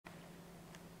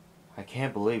I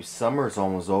can't believe summer's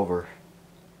almost over.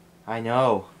 I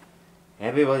know.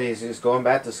 Everybody's just going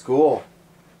back to school.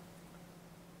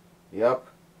 Yep.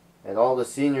 And all the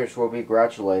seniors will be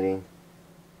graduating.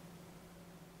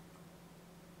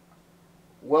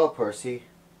 Well, Percy,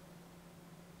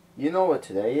 you know what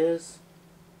today is?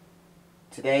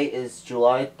 Today is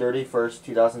July 31st,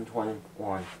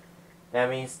 2021. That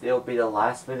means it'll be the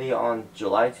last video on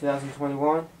July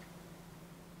 2021?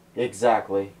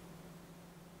 Exactly.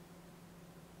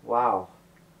 Wow.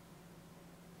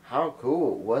 How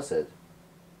cool was it?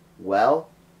 Well,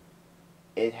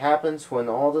 it happens when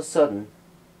all of a sudden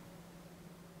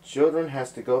children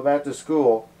has to go back to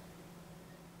school.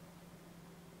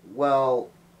 Well,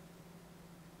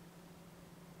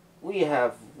 we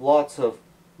have lots of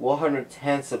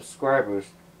 110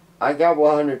 subscribers. I got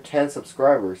 110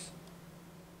 subscribers.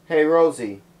 Hey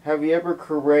Rosie, have you ever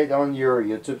created on your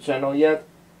YouTube channel yet?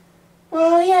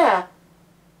 Well, yeah.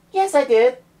 Yes, I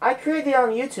did. I created it on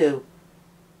YouTube.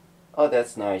 Oh,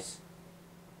 that's nice.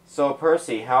 So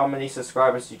Percy, how many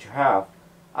subscribers did you have?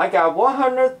 I got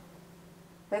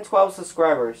 112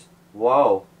 subscribers.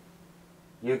 Whoa.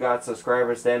 You got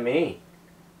subscribers than me.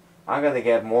 I gotta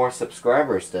get more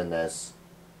subscribers than this.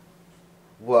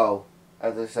 Well,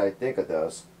 at least I think it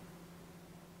does.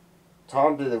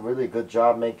 Tom did a really good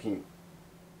job making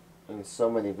so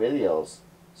many videos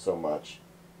so much.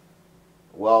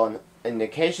 Well, in the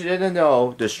case you didn't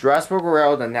know, the Strasbourg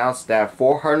Railroad announced that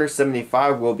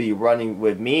 475 will be running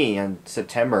with me in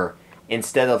September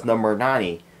instead of number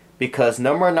 90 because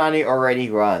number 90 already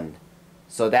run.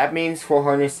 So that means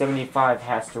 475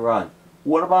 has to run.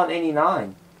 What about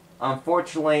 89?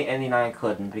 Unfortunately, 89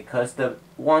 couldn't because the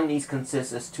one East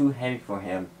consists is too heavy for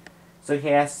him. So he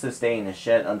has to stay in the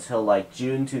shed until like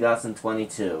June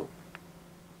 2022.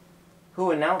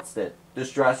 Who announced it? The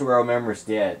Strasbourg Railroad members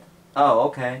did. Oh,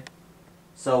 okay.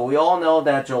 So we all know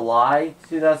that July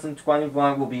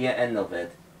 2021 will be the end of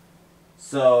it.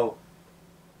 So,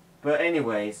 but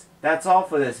anyways, that's all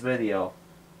for this video.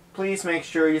 Please make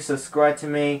sure you subscribe to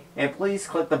me, and please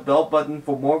click the bell button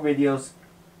for more videos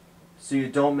so you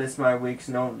don't miss my week's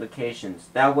notifications.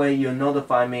 That way you'll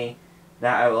notify me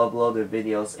that I will upload the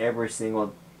videos every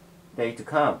single day to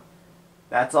come.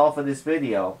 That's all for this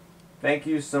video. Thank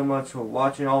you so much for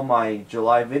watching all my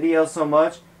July videos so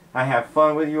much. I have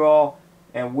fun with you all,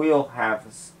 and we'll have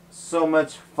so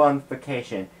much fun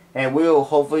vacation. And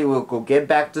hopefully we'll go get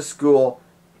back to school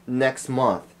next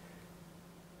month.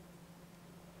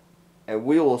 And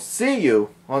we will see you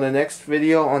on the next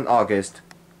video on August.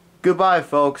 Goodbye,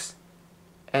 folks.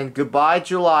 And goodbye,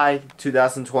 July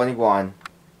 2021.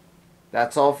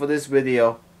 That's all for this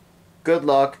video. Good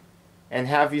luck, and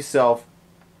have yourself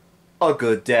a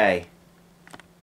good day.